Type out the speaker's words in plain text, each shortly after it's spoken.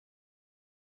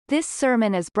This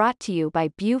sermon is brought to you by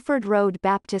Buford Road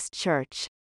Baptist Church.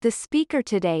 The speaker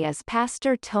today is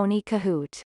Pastor Tony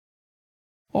Kohout.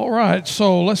 All right,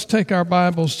 so let's take our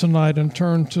Bibles tonight and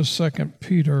turn to 2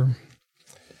 Peter.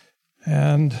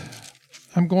 And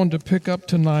I'm going to pick up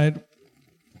tonight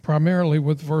primarily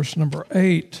with verse number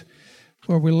 8,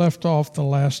 where we left off the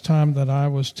last time that I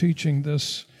was teaching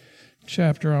this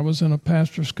chapter. I was in a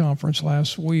pastor's conference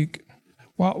last week.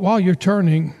 While you're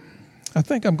turning, I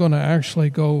think I'm going to actually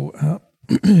go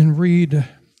and read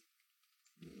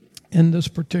in this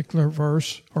particular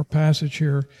verse or passage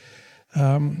here.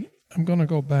 I'm going to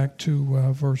go back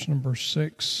to verse number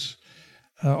 6,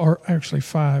 or actually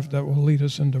 5, that will lead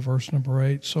us into verse number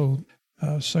 8. So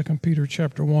 2 Peter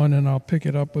chapter 1, and I'll pick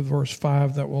it up with verse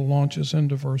 5 that will launch us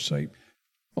into verse 8.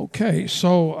 Okay,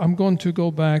 so I'm going to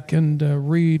go back and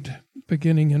read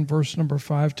beginning in verse number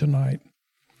 5 tonight.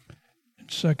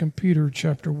 2 Peter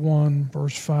chapter 1,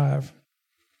 verse 5.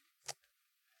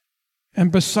 And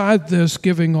beside this,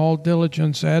 giving all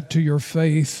diligence, add to your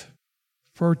faith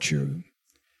virtue,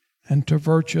 and to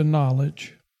virtue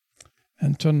knowledge,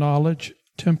 and to knowledge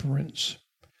temperance,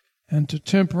 and to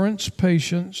temperance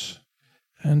patience,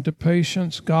 and to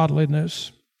patience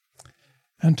godliness,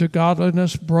 and to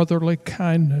godliness brotherly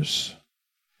kindness,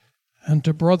 and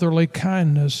to brotherly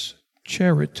kindness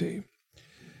charity.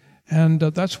 And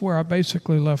that's where I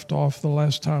basically left off the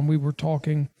last time we were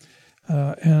talking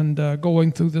and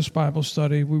going through this Bible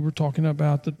study. We were talking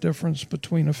about the difference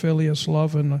between a filius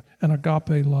love and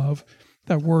agape love.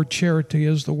 That word charity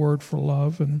is the word for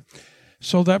love. And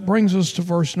so that brings us to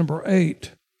verse number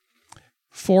 8.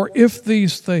 For if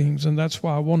these things, and that's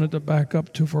why I wanted to back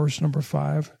up to verse number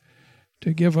 5,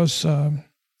 to give us a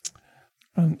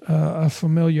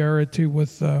familiarity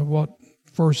with what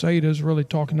verse 8 is really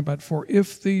talking about. For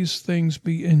if these things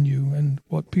be in you, and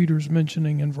what Peter's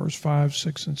mentioning in verse 5,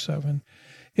 6, and 7,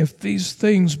 if these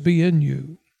things be in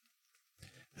you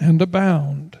and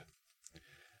abound,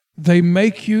 they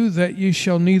make you that ye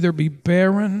shall neither be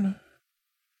barren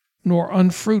nor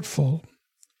unfruitful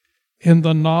in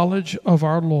the knowledge of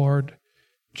our Lord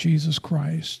Jesus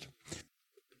Christ.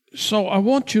 So I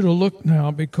want you to look now,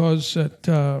 because at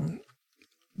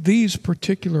these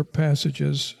particular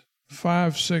passages,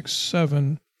 5, 6,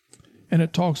 7, and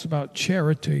it talks about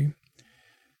charity.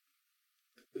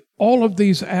 All of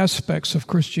these aspects of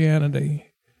Christianity,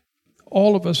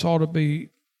 all of us ought to be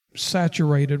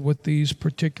saturated with these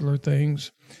particular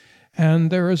things.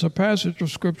 And there is a passage of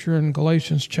Scripture in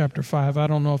Galatians chapter 5. I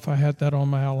don't know if I had that on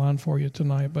my outline for you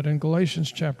tonight, but in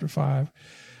Galatians chapter 5,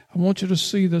 I want you to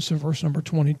see this in verse number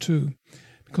 22.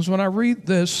 Because when I read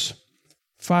this,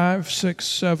 5, 6,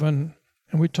 7,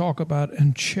 and we talk about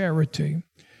in charity,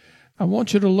 I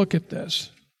want you to look at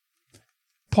this.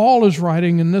 Paul is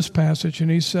writing in this passage, and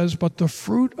he says, but the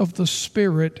fruit of the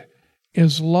Spirit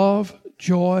is love,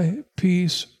 joy,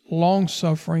 peace,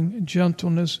 long-suffering,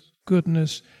 gentleness,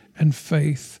 goodness, and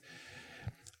faith.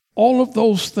 All of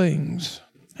those things,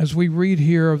 as we read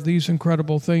here of these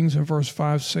incredible things in verse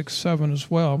 5, 6, 7 as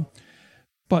well,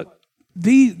 but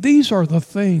these are the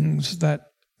things that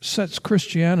sets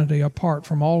Christianity apart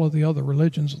from all of the other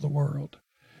religions of the world.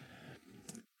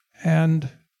 And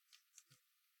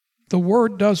the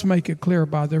Word does make it clear,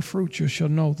 by their fruits you shall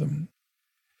know them.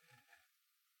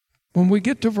 When we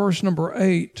get to verse number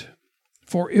 8,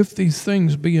 for if these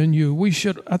things be in you, we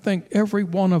should, I think every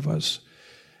one of us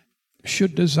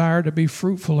should desire to be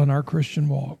fruitful in our Christian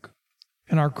walk,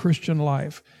 in our Christian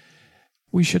life.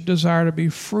 We should desire to be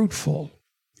fruitful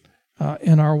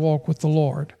in our walk with the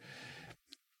Lord.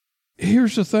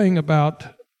 Here's the thing about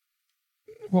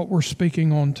what we're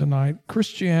speaking on tonight.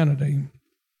 Christianity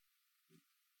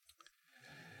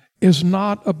is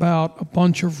not about a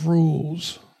bunch of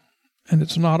rules, and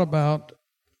it's not about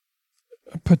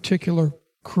a particular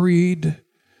creed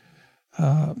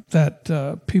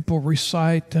that people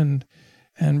recite and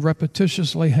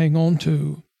repetitiously hang on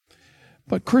to.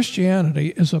 But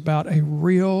Christianity is about a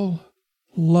real,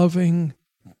 loving,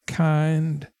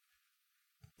 kind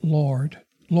Lord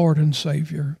and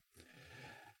Savior.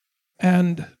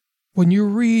 And when you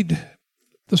read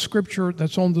the scripture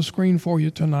that's on the screen for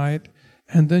you tonight,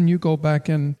 and then you go back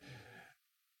and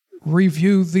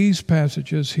review these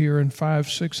passages here in 5,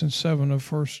 6, and 7 of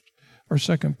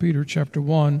 2 Peter chapter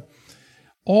 1,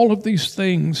 all of these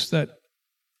things that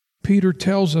Peter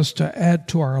tells us to add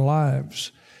to our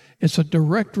lives, it's a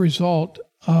direct result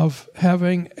of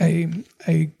having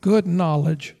a good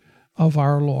knowledge of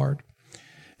our Lord.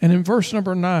 And in verse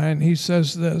number 9, he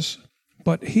says this,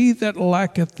 but he that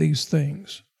lacketh these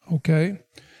things, okay?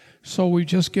 So we've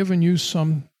just given you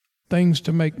some things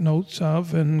to make notes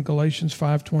of in Galatians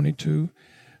 5:22.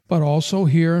 but also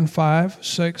here in 5,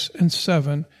 6, and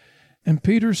 7. And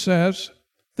Peter says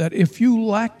that if you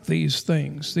lack these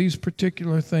things, these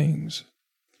particular things,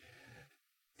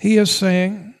 he is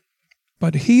saying,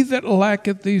 but he that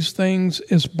lacketh these things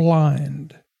is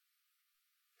blind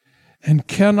and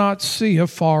cannot see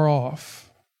afar off,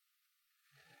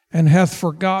 and hath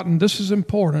forgotten. This is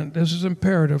important. This is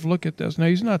imperative. Look at this. Now,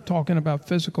 he's not talking about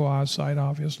physical eyesight,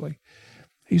 obviously.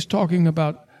 He's talking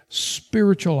about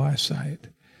spiritual eyesight.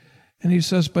 And he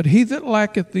says, but he that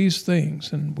lacketh these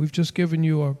things, and we've just given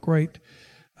you a great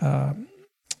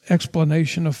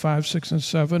explanation of 5, 6, and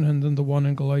 7, and then the one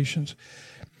in Galatians.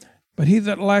 But he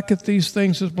that lacketh these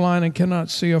things is blind and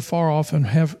cannot see afar off, and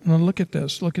have, now look at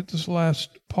this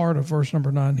last part of verse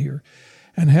number 9 here,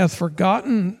 and hath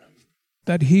forgotten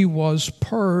that he was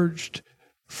purged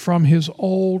from his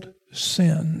old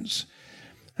sins.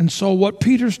 And so what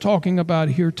Peter's talking about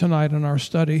here tonight in our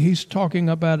study, he's talking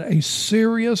about a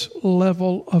serious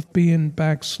level of being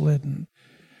backslidden.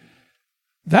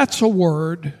 That's a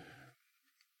word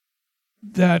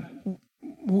that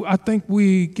I think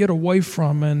we get away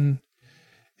from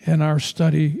in our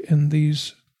study in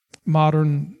these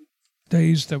modern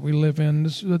days that we live in.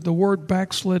 The word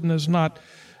backslidden is not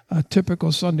a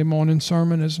typical Sunday morning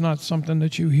sermon. It's not something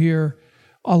that you hear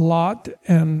a lot,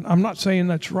 and I'm not saying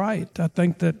that's right. I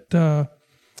think that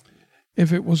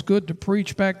if it was good to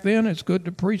preach back then, it's good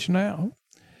to preach now.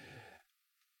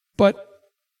 But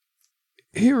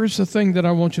here is the thing that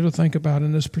I want you to think about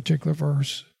in this particular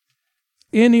verse.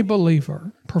 Any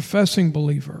believer, professing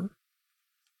believer,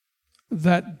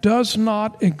 that does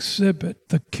not exhibit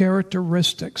the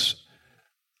characteristics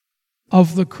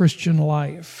of the Christian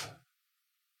life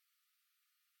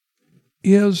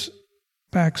is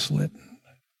backslidden.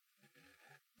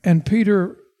 And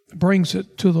Peter brings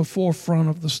it to the forefront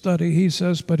of the study. He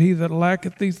says, but he that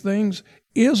lacketh these things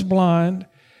is blind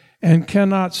and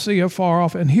cannot see afar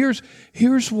off. And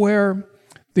here's where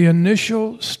the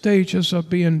initial stages of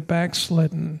being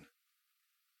backslidden,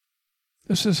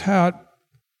 this is how it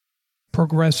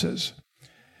progresses.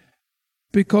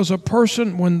 Because a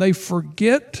person, when they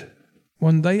forget,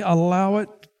 when they allow it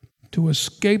to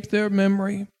escape their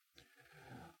memory,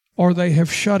 or they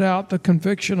have shut out the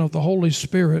conviction of the Holy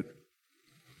Spirit,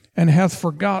 and hath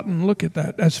forgotten, look at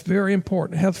that, that's very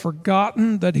important, hath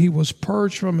forgotten that he was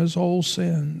purged from his old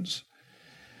sins.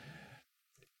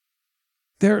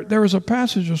 There is a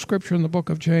passage of Scripture in the book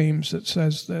of James that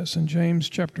says this, in James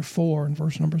chapter 4 and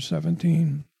verse number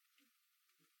 17.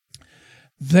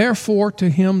 Therefore to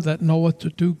him that knoweth to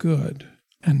do good,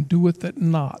 and doeth it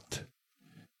not,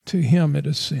 to him it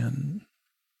is sin.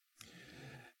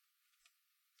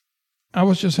 I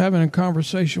was just having a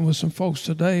conversation with some folks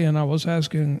today, and I was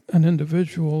asking an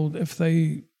individual if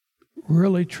they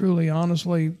really, truly,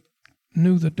 honestly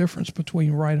knew the difference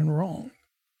between right and wrong.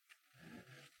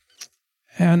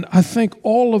 And I think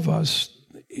all of us,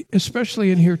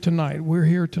 especially in here tonight, we're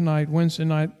here tonight, Wednesday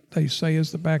night, they say,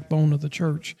 is the backbone of the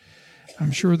church.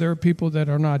 I'm sure there are people that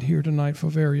are not here tonight for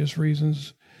various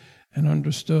reasons and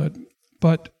understood.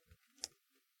 But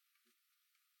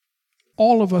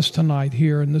all of us tonight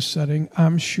here in this setting,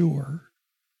 I'm sure,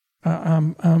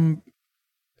 I'm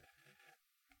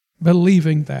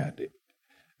believing that.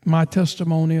 My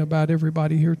testimony about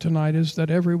everybody here tonight is that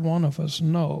every one of us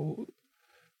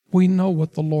we know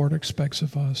what the Lord expects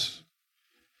of us.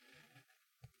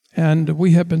 And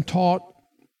we have been taught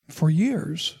for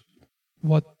years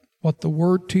what the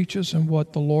Word teaches and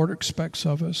what the Lord expects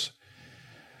of us.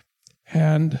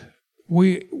 And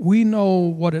we know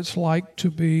what it's like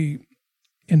to be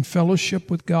in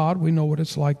fellowship with God. We know what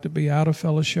it's like to be out of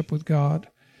fellowship with God.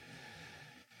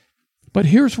 But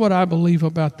here's what I believe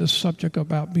about this subject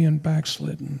about being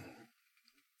backslidden.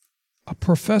 A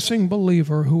professing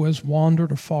believer who has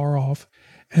wandered afar off.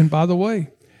 And by the way,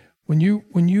 when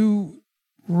you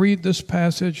read this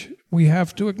passage, we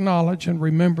have to acknowledge and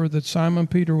remember that Simon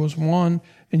Peter was one,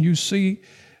 and you see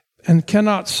and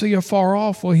cannot see afar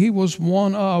off. Well, he was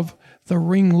one of the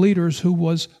ringleaders who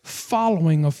was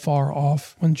following afar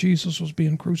off when Jesus was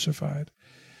being crucified.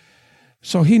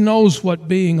 So he knows what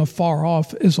being afar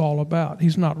off is all about.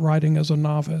 He's not writing as a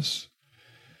novice.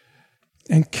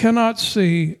 And cannot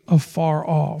see afar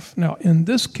off. Now, in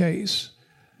this case,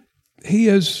 he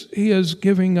is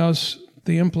giving us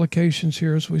the implications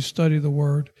here as we study the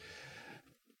Word,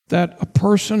 that a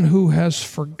person who has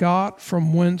forgot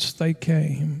from whence they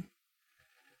came,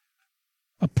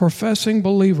 a professing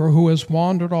believer who has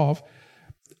wandered off,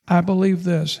 I believe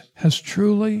this, has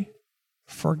truly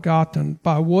forgotten,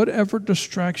 by whatever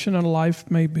distraction in life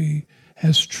may be,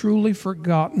 has truly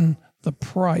forgotten the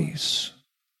price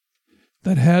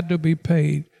that had to be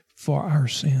paid for our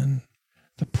sin,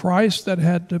 the price that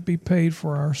had to be paid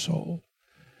for our soul.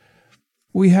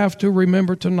 We have to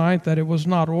remember tonight that it was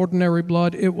not ordinary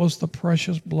blood, it was the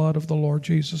precious blood of the Lord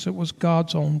Jesus. It was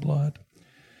God's own blood.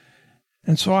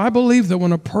 And so I believe that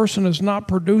when a person is not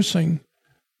producing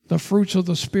the fruits of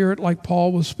the Spirit, like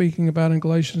Paul was speaking about in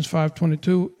Galatians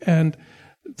 5:22, and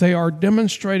they are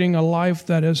demonstrating a life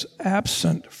that is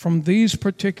absent from these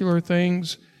particular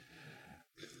things,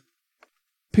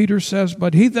 Peter says,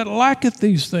 but he that lacketh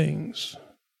these things,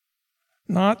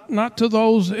 not to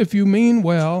those if you mean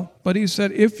well, but he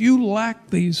said, if you lack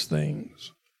these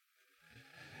things,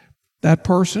 that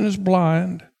person is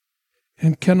blind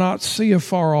and cannot see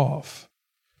afar off.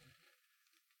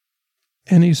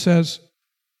 And he says,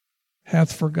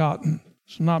 hath forgotten.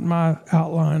 It's not my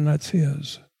outline, that's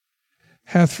his.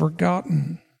 Hath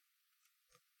forgotten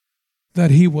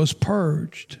that he was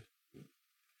purged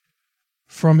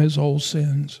from his old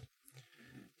sins.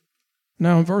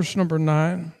 Now in verse number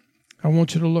 9, I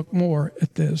want you to look more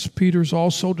at this. Peter's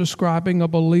also describing a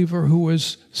believer who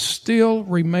is still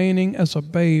remaining as a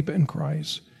babe in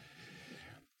Christ.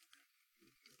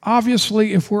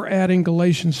 Obviously, if we're adding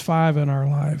Galatians 5 in our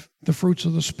life, the fruits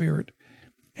of the Spirit,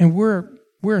 and we're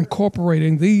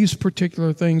incorporating these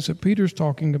particular things that Peter's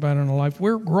talking about in our life,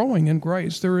 we're growing in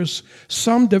grace. There is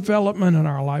some development in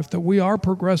our life that we are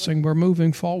progressing, we're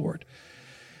moving forward.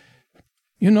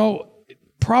 You know,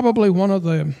 probably one of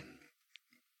the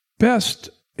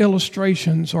best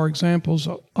illustrations or examples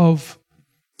of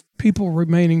people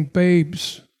remaining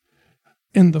babes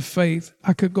in the faith,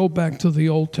 I could go back to the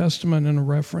Old Testament in a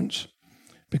reference,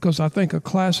 because I think a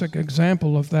classic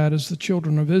example of that is the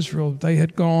children of Israel. They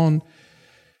had gone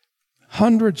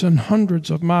hundreds and hundreds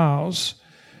of miles,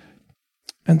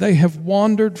 and they have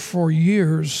wandered for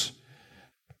years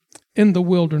in the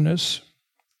wilderness.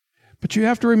 But you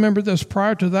have to remember this,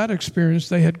 prior to that experience,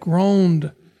 they had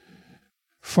groaned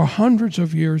for hundreds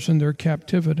of years in their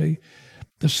captivity.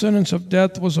 The sentence of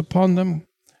death was upon them.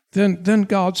 Then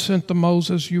God sent to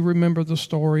Moses. You remember the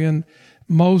story. And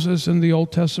Moses in the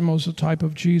Old Testament was a type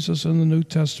of Jesus in the New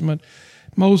Testament.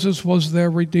 Moses was their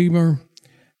Redeemer,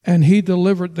 and he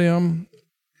delivered them.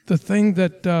 The thing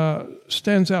that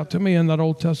stands out to me in that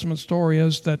Old Testament story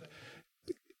is that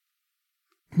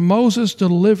Moses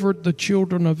delivered the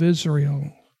children of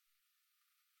Israel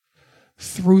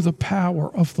through the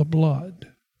power of the blood.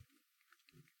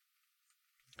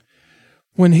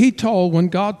 When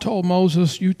God told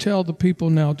Moses, you tell the people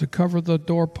now to cover the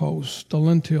doorpost, the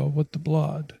lintel, with the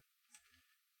blood,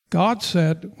 God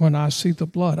said, when I see the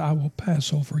blood, I will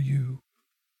pass over you.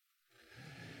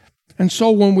 And so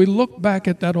when we look back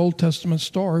at that Old Testament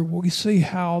story, we see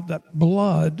how that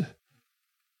blood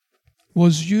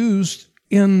was used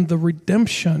in the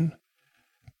redemption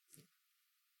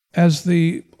as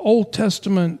the Old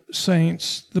Testament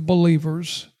saints, the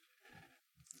believers,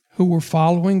 who were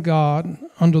following God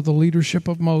under the leadership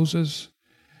of Moses,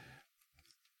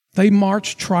 they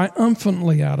marched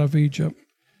triumphantly out of Egypt.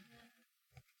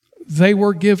 They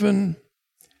were given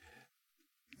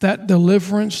that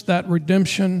deliverance, that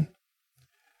redemption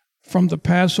from the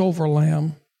Passover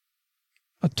lamb,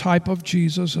 a type of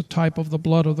Jesus, a type of the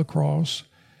blood of the cross.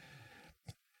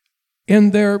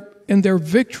 In their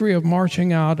victory of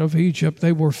marching out of Egypt,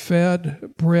 they were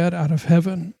fed bread out of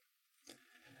heaven.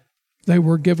 They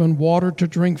were given water to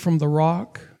drink from the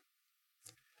rock.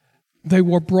 They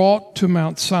were brought to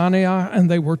Mount Sinai, and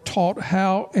they were taught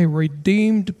how a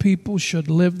redeemed people should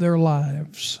live their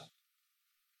lives.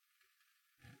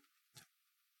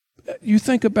 You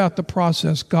think about the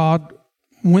process God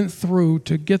went through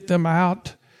to get them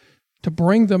out, to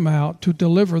bring them out, to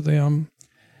deliver them.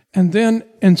 And then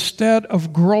instead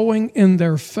of growing in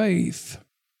their faith,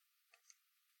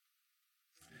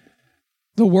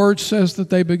 the word says that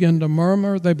they begin to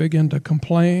murmur, they begin to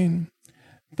complain,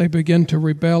 they begin to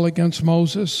rebel against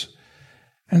Moses.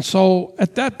 And so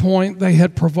at that point, they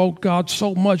had provoked God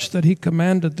so much that he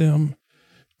commanded them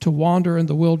to wander in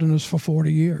the wilderness for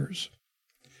 40 years.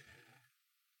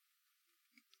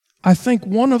 I think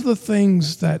one of the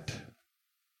things that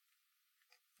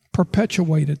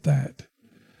perpetuated that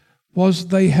was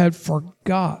they had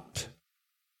forgotten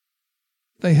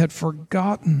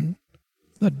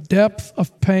the depth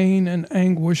of pain and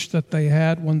anguish that they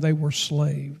had when they were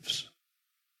slaves.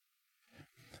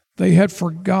 They had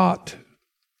forgot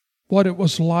what it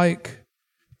was like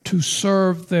to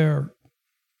serve their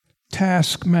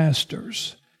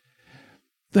taskmasters.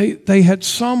 They had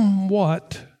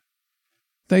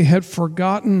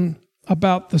forgotten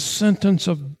about the sentence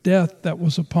of death that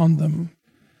was upon them.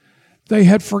 They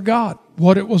had forgot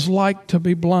what it was like to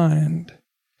be blind.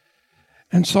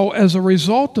 And so as a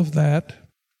result of that,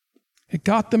 It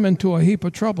got them into a heap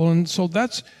of trouble. And so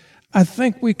I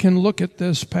think we can look at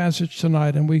this passage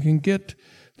tonight and we can get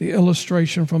the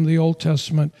illustration from the Old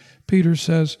Testament. Peter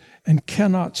says, and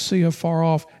cannot see afar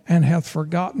off, and hath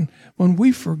forgotten. When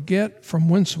we forget from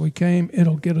whence we came,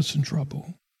 it'll get us in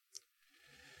trouble.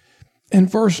 In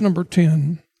verse number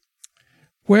 10,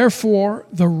 wherefore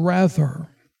the rather,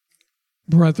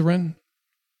 brethren,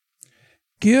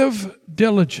 give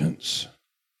diligence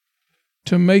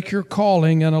to make your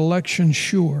calling and election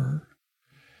sure.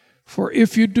 For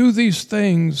if you do these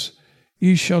things,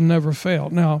 ye shall never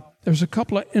fail. Now, there's a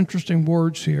couple of interesting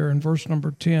words here in verse number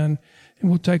 10, and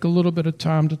we'll take a little bit of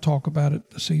time to talk about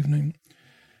it this evening.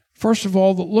 First of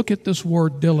all, look at this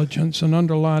word diligence and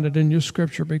underline it in your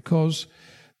scripture, because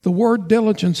the word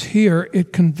diligence here,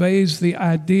 it conveys the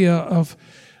idea of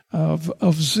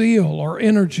zeal or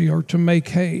energy or to make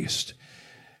haste.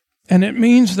 And it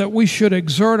means that we should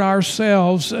exert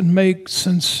ourselves and make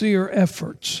sincere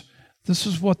efforts. This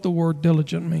is what the word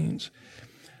diligent means.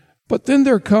 But then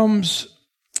there comes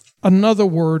another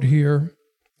word here.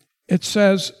 It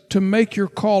says to make your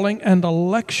calling and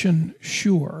election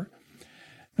sure.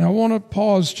 Now I want to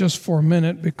pause just for a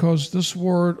minute, because this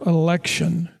word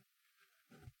election,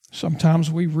 sometimes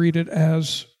we read it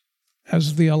as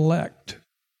the elect.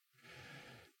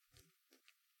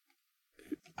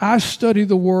 I study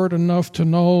the word enough to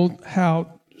know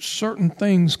how certain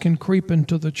things can creep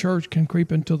into the church, can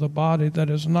creep into the body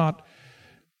that is not,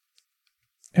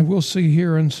 and we'll see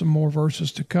here in some more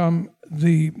verses to come,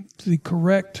 the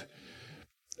correct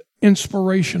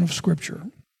inspiration of Scripture.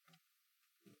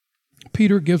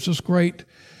 Peter gives us great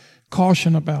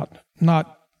caution about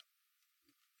not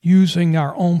using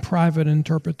our own private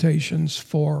interpretations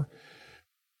for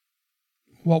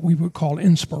what we would call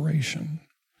inspiration.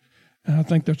 And I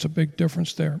think there's a big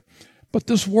difference there. But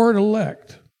this word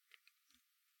elect,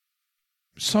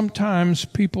 sometimes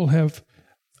people have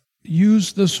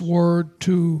used this word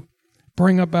to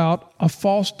bring about a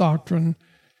false doctrine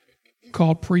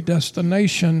called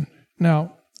predestination.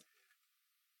 Now,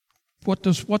 what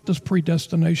does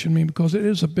predestination mean? Because it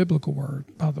is a biblical word,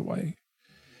 by the way.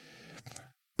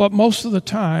 But most of the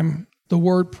time, the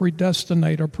word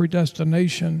predestinate or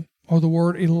predestination or the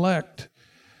word elect,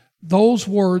 those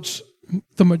words,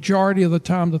 the majority of the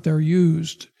time that they're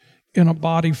used in a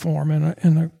body form,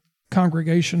 in a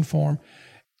congregation form,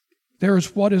 there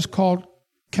is what is called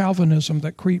Calvinism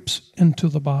that creeps into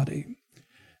the body.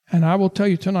 And I will tell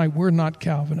you tonight, we're not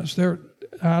Calvinists.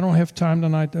 I don't have time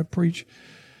tonight to preach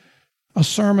a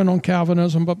sermon on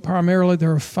Calvinism, but primarily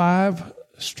there are 5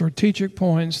 strategic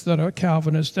points that are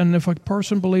Calvinist. And if a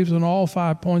person believes in all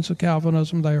 5 points of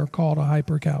Calvinism, they are called a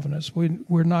hyper-Calvinist.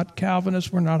 We're not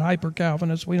Calvinists. We're not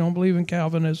hyper-Calvinists. We don't believe in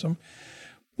Calvinism.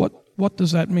 What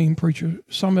does that mean, preacher?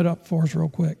 Sum it up for us real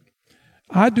quick.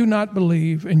 I do not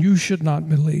believe, and you should not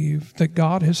believe, that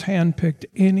God has handpicked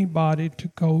anybody to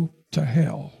go to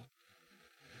hell.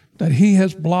 That He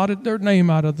has blotted their name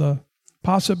out of the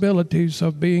possibilities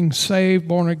of being saved,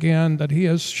 born again, that He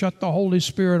has shut the Holy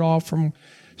Spirit off from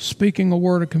speaking a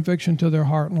word of conviction to their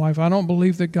heart and life. I don't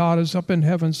believe that God is up in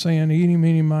heaven saying, eeny,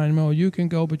 meeny, miny, moe, you can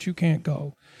go, but you can't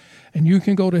go. And you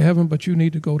can go to heaven, but you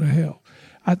need to go to hell.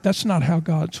 That's not how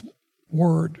God's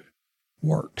word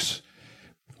works.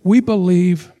 We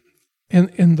believe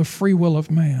in the free will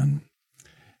of man.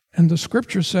 And the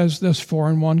Scripture says this, for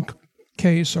in one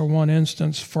case or one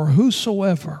instance, for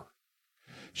whosoever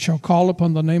shall call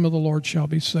upon the name of the Lord shall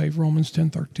be saved, Romans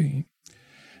 10:13.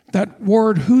 That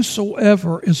word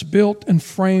whosoever is built and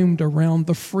framed around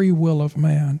the free will of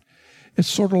man. It's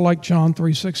sort of like John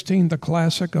 3:16, the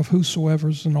classic of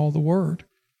whosoever's in all the word.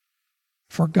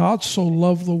 For God so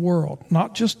loved the world,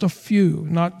 not just a few,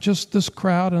 not just this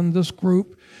crowd and this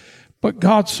group, but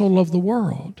God so loved the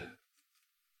world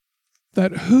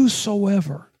that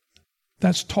whosoever,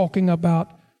 that's talking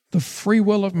about the free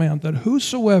will of man, that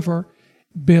whosoever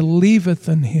believeth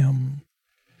in Him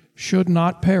should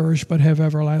not perish but have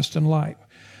everlasting life.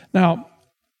 Now,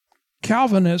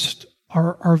 Calvinists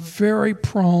are very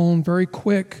prone, very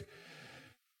quick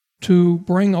to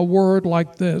bring a word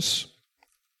like this,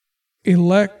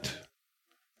 elect,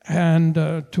 and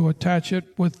to attach it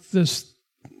with this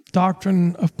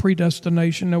doctrine of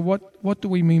predestination. Now, what do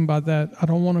we mean by that? I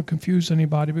don't want to confuse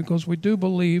anybody, because we do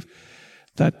believe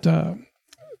that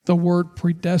the word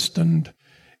predestined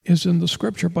is in the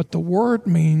Scripture, but the word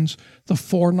means the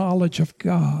foreknowledge of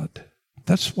God.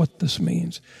 That's what this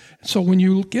means. So when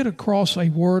you get across a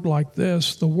word like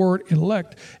this, the word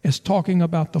elect is talking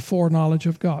about the foreknowledge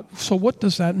of God. So what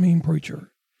does that mean,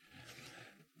 preacher?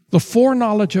 The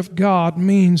foreknowledge of God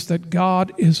means that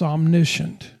God is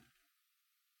omniscient.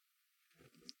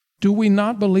 Do we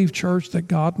not believe, church, that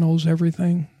God knows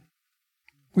everything?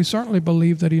 We certainly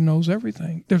believe that He knows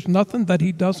everything. There's nothing that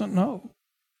He doesn't know.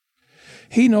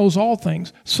 He knows all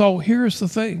things. So here's the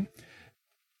thing.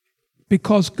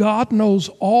 Because God knows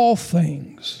all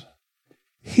things,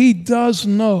 He does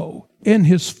know in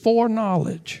His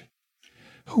foreknowledge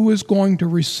who is going to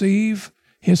receive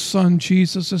His Son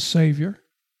Jesus as Savior,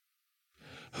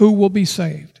 who will be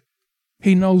saved.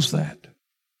 He knows that.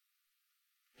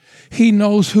 He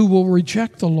knows who will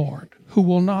reject the Lord, who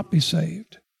will not be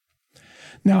saved.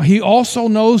 Now, He also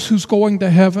knows who's going to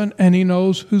heaven, and He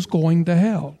knows who's going to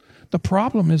hell. The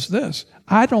problem is this: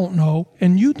 I don't know,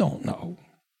 and you don't know.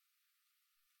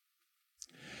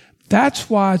 That's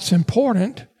why it's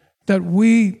important that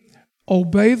we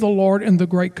obey the Lord in the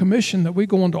Great Commission, that we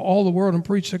go into all the world and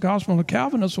preach the gospel. And the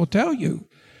Calvinists will tell you,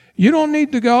 you don't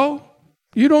need to go.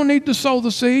 You don't need to sow the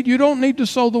seed. You don't need to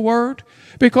sow the word,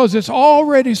 because it's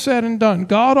already said and done.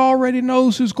 God already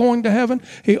knows who's going to heaven.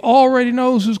 He already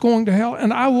knows who's going to hell.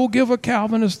 And I will give a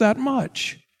Calvinist that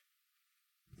much,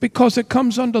 because it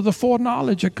comes under the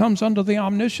foreknowledge. It comes under the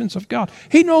omniscience of God.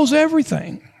 He knows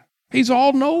everything. He's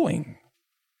all-knowing.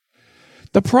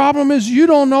 The problem is you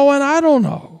don't know and I don't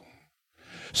know.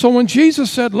 So when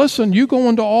Jesus said, listen, you go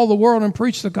into all the world and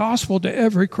preach the gospel to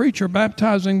every creature,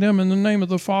 baptizing them in the name of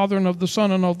the Father and of the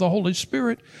Son and of the Holy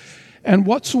Spirit, and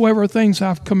whatsoever things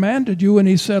I've commanded you, and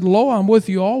He said, lo, I'm with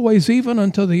you always, even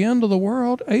unto the end of the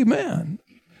world. Amen.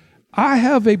 You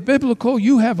have a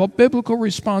biblical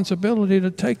responsibility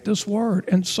to take this word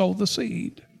and sow the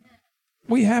seed.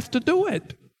 We have to do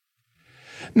it.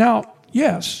 Now,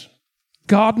 yes,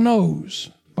 God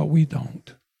knows, but we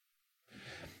don't.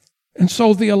 And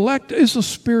so the elect is a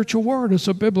spiritual word. It's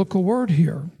a biblical word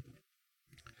here.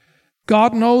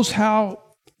 God knows how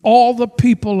all the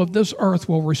people of this earth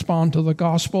will respond to the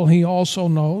gospel. He also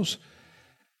knows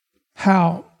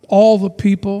how all the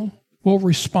people will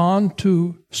respond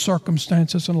to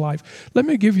circumstances in life. Let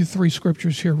me give you 3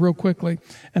 scriptures here real quickly.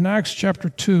 In Acts chapter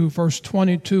 2, verse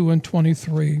 22 and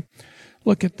 23,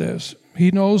 look at this.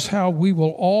 He knows how we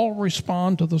will all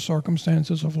respond to the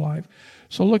circumstances of life.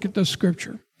 So look at this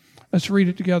scripture. Let's read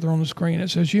it together on the screen.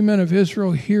 It says, "You men of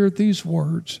Israel, hear these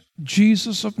words.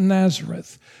 Jesus of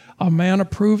Nazareth, a man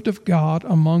approved of God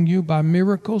among you by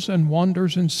miracles and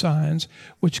wonders and signs,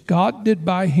 which God did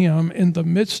by Him in the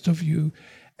midst of you,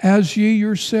 as ye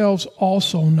yourselves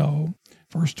also know."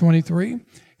 Verse 23,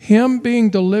 "Him being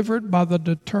delivered by the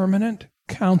determinate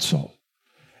counsel."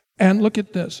 And look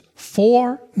at this,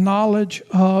 "foreknowledge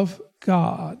of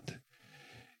God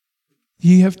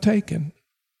ye have taken."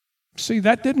 See,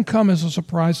 that didn't come as a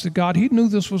surprise to God. He knew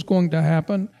this was going to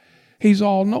happen. He's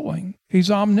all-knowing. He's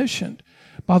omniscient.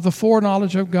 "By the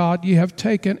foreknowledge of God ye have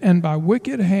taken, and by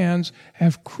wicked hands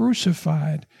have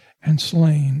crucified and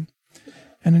slain."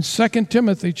 And in 2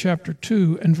 Timothy chapter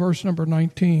 2 and verse number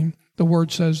 19, the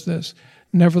word says this,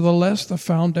 "Nevertheless, the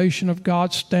foundation of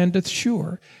God standeth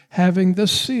sure, having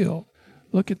this seal."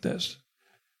 Look at this.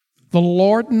 "The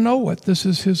Lord knoweth," this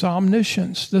is His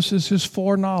omniscience, this is His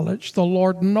foreknowledge. "The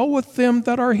Lord knoweth them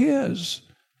that are His."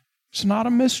 It's not a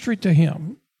mystery to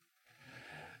Him.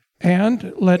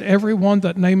 "And let every one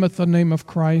that nameth the name of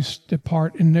Christ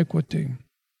depart iniquity."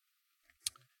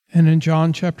 And in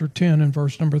John chapter 10 and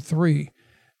verse number 3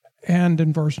 and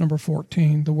in verse number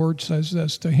 14, the word says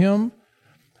this, "To him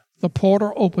the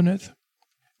porter openeth,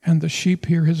 and the sheep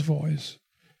hear his voice.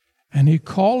 And he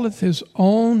calleth his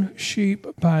own sheep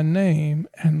by name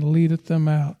and leadeth them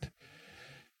out."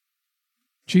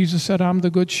 Jesus said, "I'm the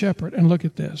good shepherd." And look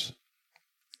at this.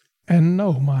 "And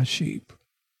know my sheep."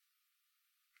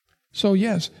 So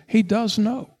yes, He does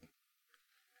know.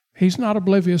 He's not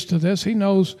oblivious to this. He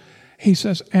knows. He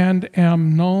says, "and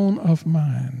am known of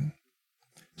mine."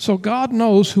 So God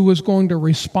knows who is going to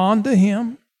respond to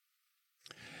Him.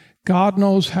 God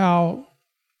knows how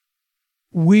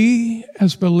we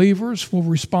as believers will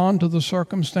respond to the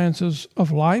circumstances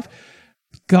of life.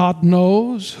 God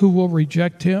knows who will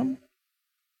reject Him.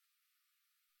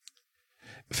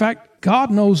 In fact,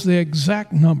 God knows the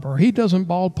exact number. He doesn't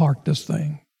ballpark this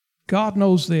thing. God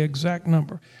knows the exact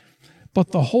number.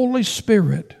 But the Holy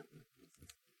Spirit,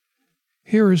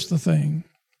 here is the thing.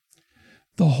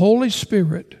 The Holy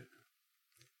Spirit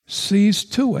sees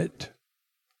to it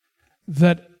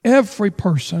that every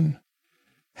person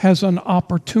has an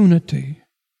opportunity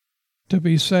to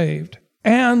be saved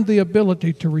and the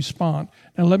ability to respond.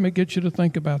 Now let me get you to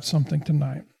think about something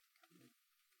tonight.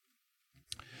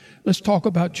 Let's talk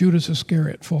about Judas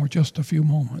Iscariot for just a few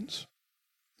moments.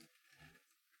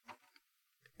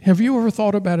 Have you ever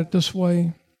thought about it this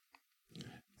way?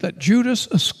 That Judas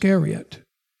Iscariot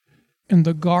in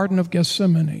the Garden of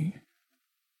Gethsemane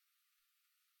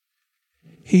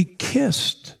He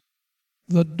kissed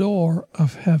the door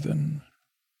of heaven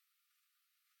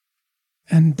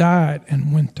and died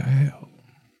and went to hell.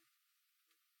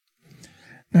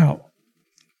 Now,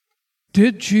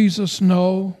 did Jesus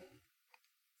know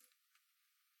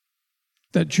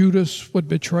that Judas would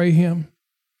betray him?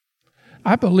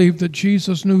 I believe that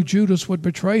Jesus knew Judas would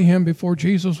betray him before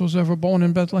Jesus was ever born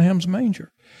in Bethlehem's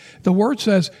manger. The Word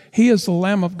says, He is the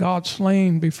Lamb of God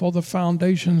slain before the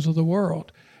foundations of the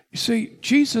world. You see,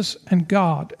 Jesus and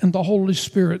God and the Holy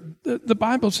Spirit, the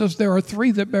Bible says there are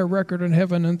three that bear record in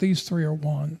heaven, and these three are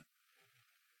one.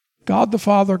 God the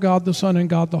Father, God the Son, and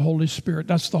God the Holy Spirit.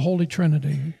 That's the Holy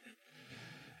Trinity.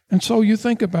 And so you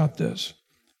think about this.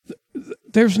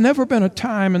 There's never been a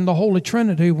time in the Holy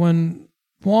Trinity when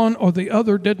one or the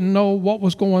other didn't know what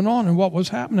was going on and what was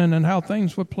happening and how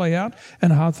things would play out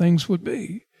and how things would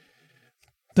be.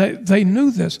 They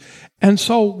knew this. And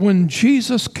so when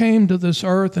Jesus came to this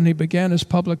earth and He began His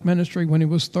public ministry when He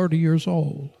was 30 years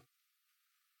old,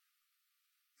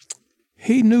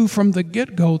 He knew from the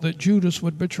get-go that Judas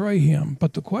would betray Him.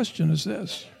 But the question is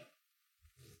this: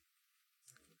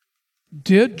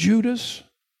 did Judas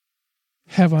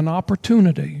have an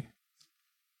opportunity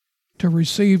to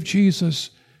receive Jesus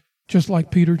just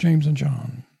like Peter, James, and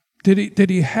John? Did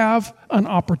he have an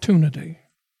opportunity?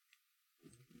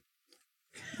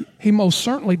 He most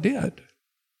certainly did.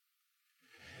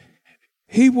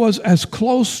 He was as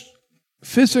close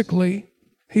physically,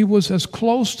 he was as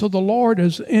close to the Lord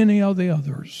as any of the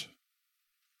others.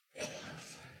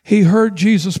 He heard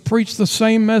Jesus preach the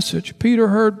same message. Peter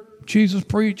heard Jesus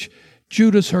preach.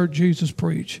 Judas heard Jesus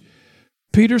preach.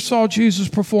 Peter saw Jesus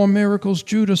perform miracles.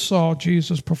 Judas saw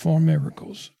Jesus perform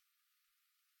miracles.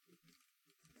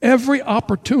 Every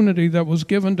opportunity that was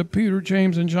given to Peter,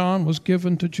 James, and John was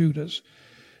given to Judas.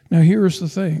 Now here's the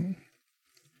thing.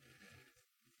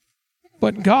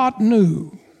 But God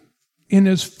knew in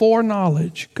His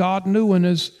foreknowledge, God knew in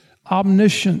His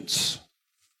omniscience,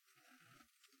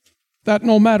 that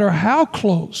no matter how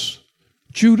close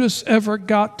Judas ever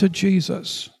got to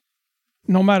Jesus,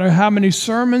 no matter how many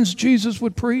sermons Jesus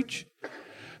would preach,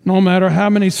 no matter how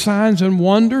many signs and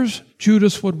wonders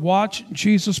Judas would watch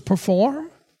Jesus perform,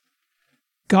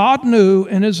 God knew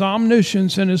in His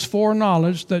omniscience and His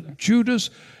foreknowledge that Judas,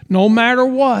 no matter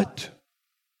what,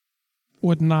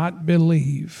 would not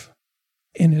believe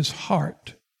in his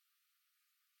heart.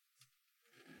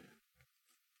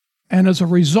 And as a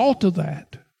result of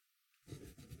that,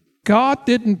 God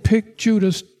didn't pick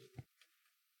Judas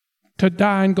to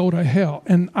die and go to hell.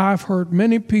 And I've heard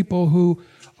many people who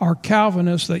are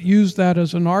Calvinists that use that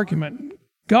as an argument.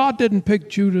 God didn't pick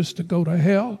Judas to go to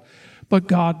hell, but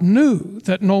God knew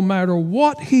that no matter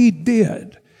what he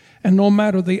did, and no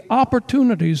matter the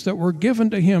opportunities that were given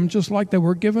to him, just like they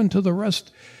were given to the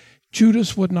rest,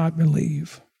 Judas would not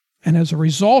believe. And as a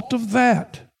result of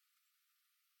that,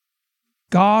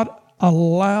 God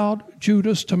allowed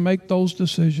Judas to make those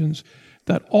decisions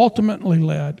that ultimately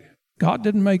led. God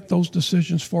didn't make those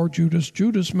decisions for Judas.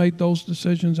 Judas made those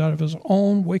decisions out of his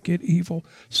own wicked, evil,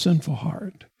 sinful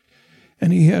heart.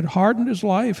 And he had hardened his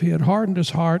life, he had hardened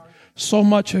his heart so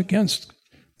much against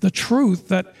the truth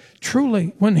that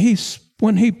truly when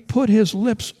he put his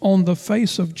lips on the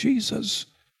face of Jesus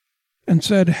and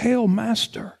said, "Hail,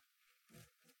 Master,"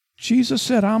 Jesus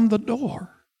said, "I'm the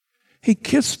door." He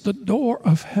kissed the door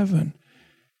of heaven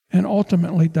and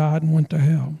ultimately died and went to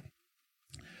hell.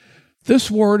 This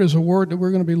word is a word that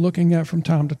we're going to be looking at from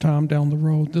time to time down the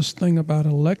road. This thing about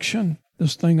election,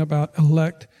 this thing about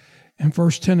elect. And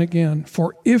verse 10 again,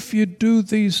 "For if you do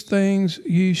these things,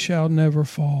 ye shall never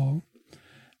fall."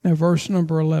 Now verse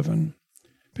number 11,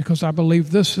 because I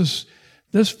believe this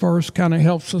verse kind of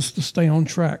helps us to stay on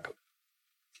track.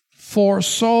 "For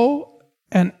so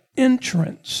an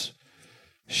entrance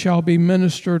shall be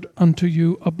ministered unto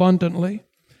you abundantly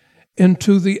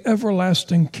into the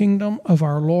everlasting kingdom of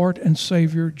our Lord and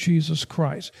Savior Jesus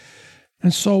Christ."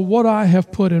 And so what I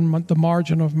have put in the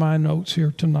margin of my notes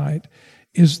here tonight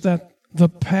is that the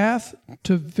path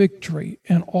to victory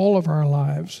in all of our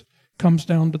lives comes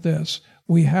down to this.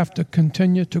 We have to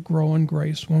continue to grow in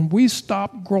grace. When we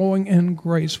stop growing in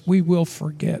grace, we will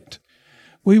forget.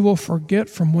 We will forget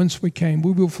from whence we came.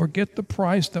 We will forget the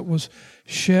price that was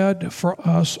shed for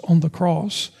us on the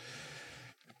cross.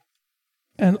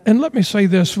 And let me say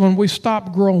this, when we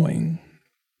stop growing,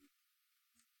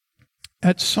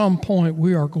 at some point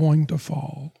we are going to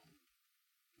fall.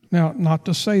 Now, not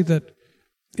to say that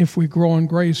if we grow in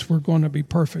grace, we're going to be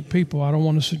perfect people. I don't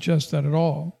want to suggest that at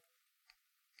all.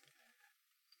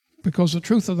 Because the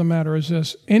truth of the matter is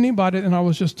this, and I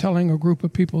was just telling a group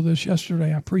of people this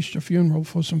yesterday, I preached a funeral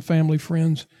for some family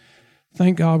friends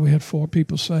Thank God we had 4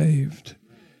 people saved.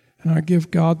 And I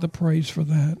give God the praise for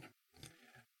that.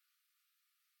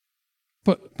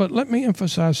 But let me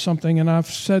emphasize something, and I've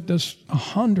said this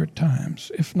 100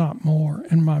 times, if not more,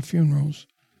 in my funerals,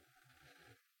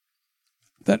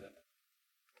 that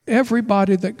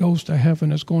everybody that goes to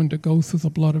heaven is going to go through the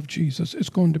blood of Jesus. It's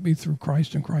going to be through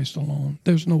Christ and Christ alone.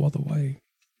 There's no other way.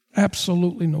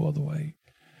 Absolutely no other way.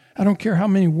 I don't care how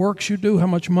many works you do, how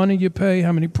much money you pay,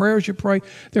 how many prayers you pray.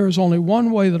 There is only one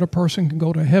way that a person can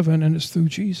go to heaven, and it's through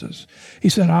Jesus. He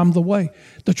said, I'm the way,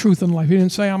 the truth, and life. He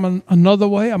didn't say I'm another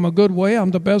way, I'm a good way,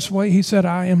 I'm the best way. He said,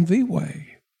 I am the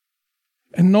way.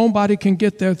 And nobody can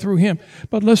get there through him.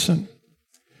 But listen,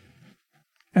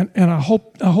 and I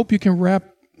hope you can wrap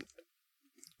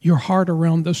your heart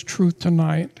around this truth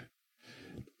tonight.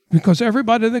 Because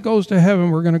everybody that goes to heaven,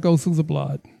 we're going to go through the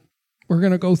blood. We're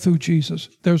going to go through Jesus.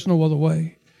 There's no other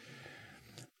way.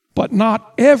 But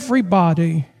not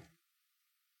everybody,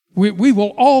 we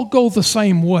will all go the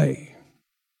same way.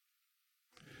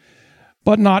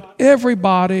 But not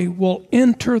everybody will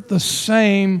enter the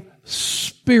same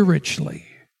spiritually.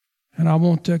 And I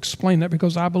want to explain that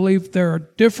because I believe there are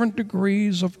different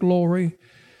degrees of glory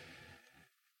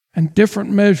and different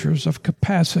measures of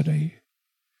capacity.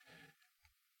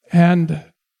 And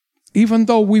even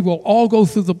though we will all go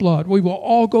through the blood, we will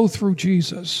all go through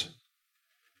Jesus,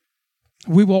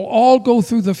 we will all go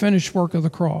through the finished work of the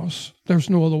cross. There's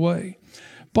no other way.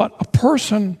 But a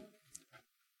person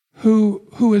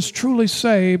who is truly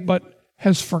saved but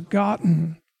has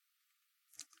forgotten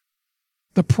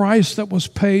the price that was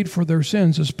paid for their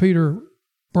sins, as Peter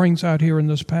brings out here in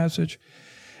this passage,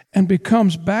 and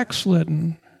becomes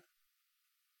backslidden,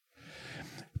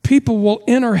 people will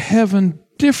enter heaven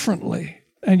differently.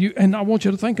 And I want you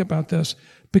to think about this,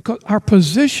 because our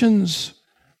positions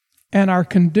and our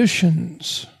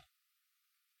conditions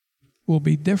will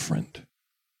be different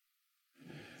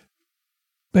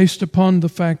based upon the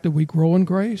fact that we grow in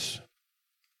grace,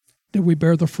 that we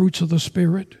bear the fruits of the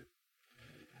Spirit.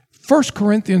 1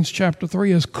 Corinthians chapter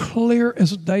 3 is clear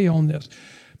as day on this,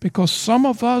 because some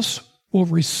of us will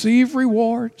receive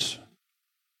rewards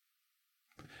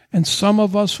and some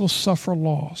of us will suffer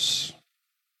loss.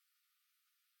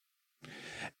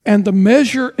 And the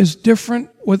measure is different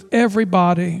with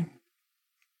everybody.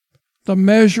 The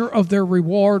measure of their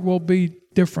reward will be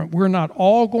different. We're not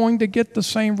all going to get the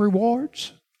same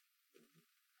rewards.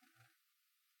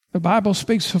 The Bible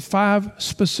speaks of 5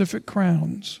 specific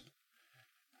crowns.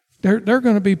 There are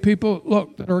going to be people,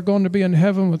 look, that are going to be in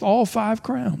heaven with all 5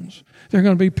 crowns. There are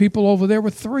going to be people over there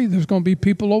with 3. There's going to be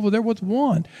people over there with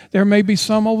 1. There may be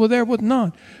some over there with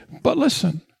none. But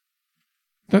listen,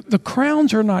 the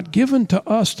crowns are not given to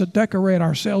us to decorate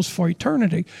ourselves for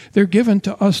eternity. They're given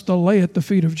to us to lay at the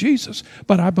feet of Jesus.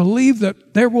 But I believe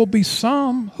that there will be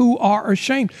some who are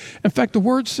ashamed. In fact, the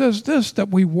Word says this,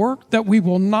 that we work, that we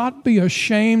will not be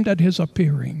ashamed at His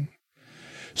appearing.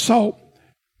 So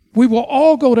we will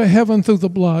all go to heaven through the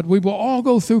blood. We will all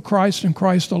go through Christ and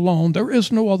Christ alone. There is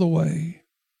no other way.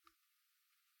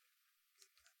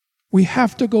 We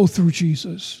have to go through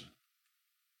Jesus.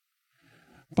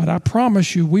 But I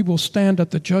promise you, we will stand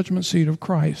at the judgment seat of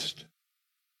Christ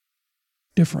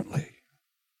differently.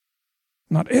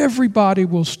 Not everybody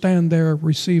will stand there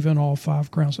receiving all 5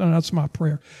 crowns, and that's my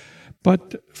prayer.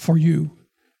 But for you,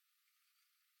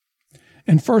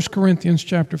 in 1 Corinthians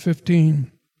chapter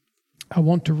 15, I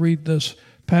want to read this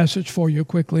passage for you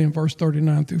quickly in verse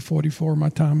 39 through 44. My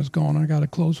time is gone. I got to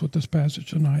close with this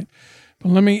passage tonight. But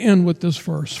let me end with this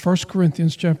verse, 1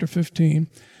 Corinthians chapter 15.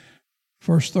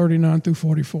 Verse 39 through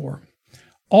 44.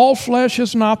 All flesh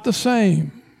is not the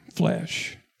same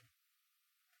flesh.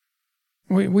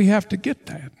 We have to get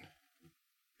that.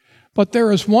 But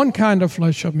there is one kind of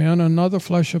flesh of men, another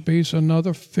flesh of beasts,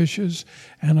 another fishes,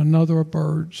 and another of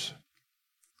birds.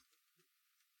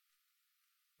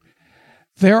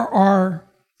 There are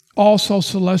also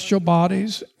celestial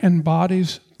bodies and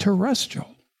bodies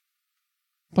terrestrial.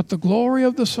 But the glory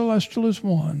of the celestial is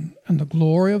one, and the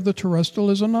glory of the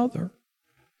terrestrial is another.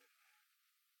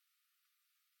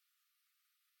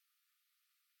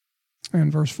 And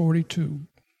verse 42.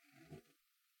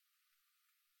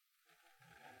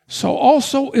 So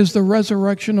also is the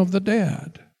resurrection of the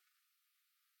dead.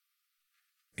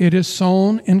 It is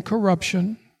sown in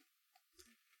corruption.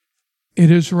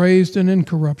 It is raised in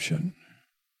incorruption.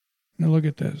 Now look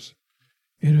at this.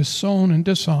 It is sown in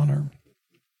dishonor.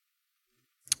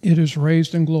 It is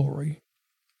raised in glory.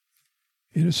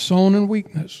 It is sown in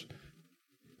weakness.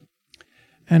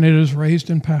 And it is raised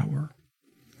in power.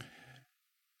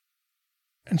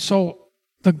 And so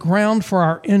the ground for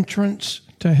our entrance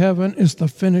to heaven is the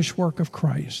finished work of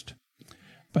Christ.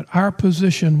 But our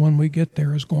position when we get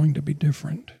there is going to be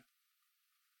different.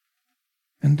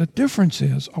 And the difference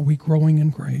is, are we growing in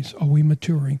grace? Are we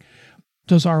maturing?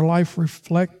 Does our life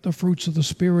reflect the fruits of the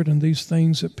Spirit and these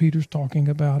things that Peter's talking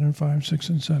about in 5, 6,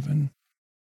 and 7?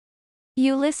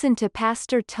 You listen to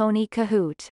Pastor Tony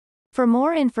Kohout. For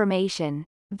more information,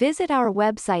 visit our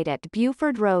website at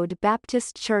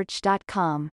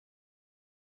BufordRoadBaptistChurch.com.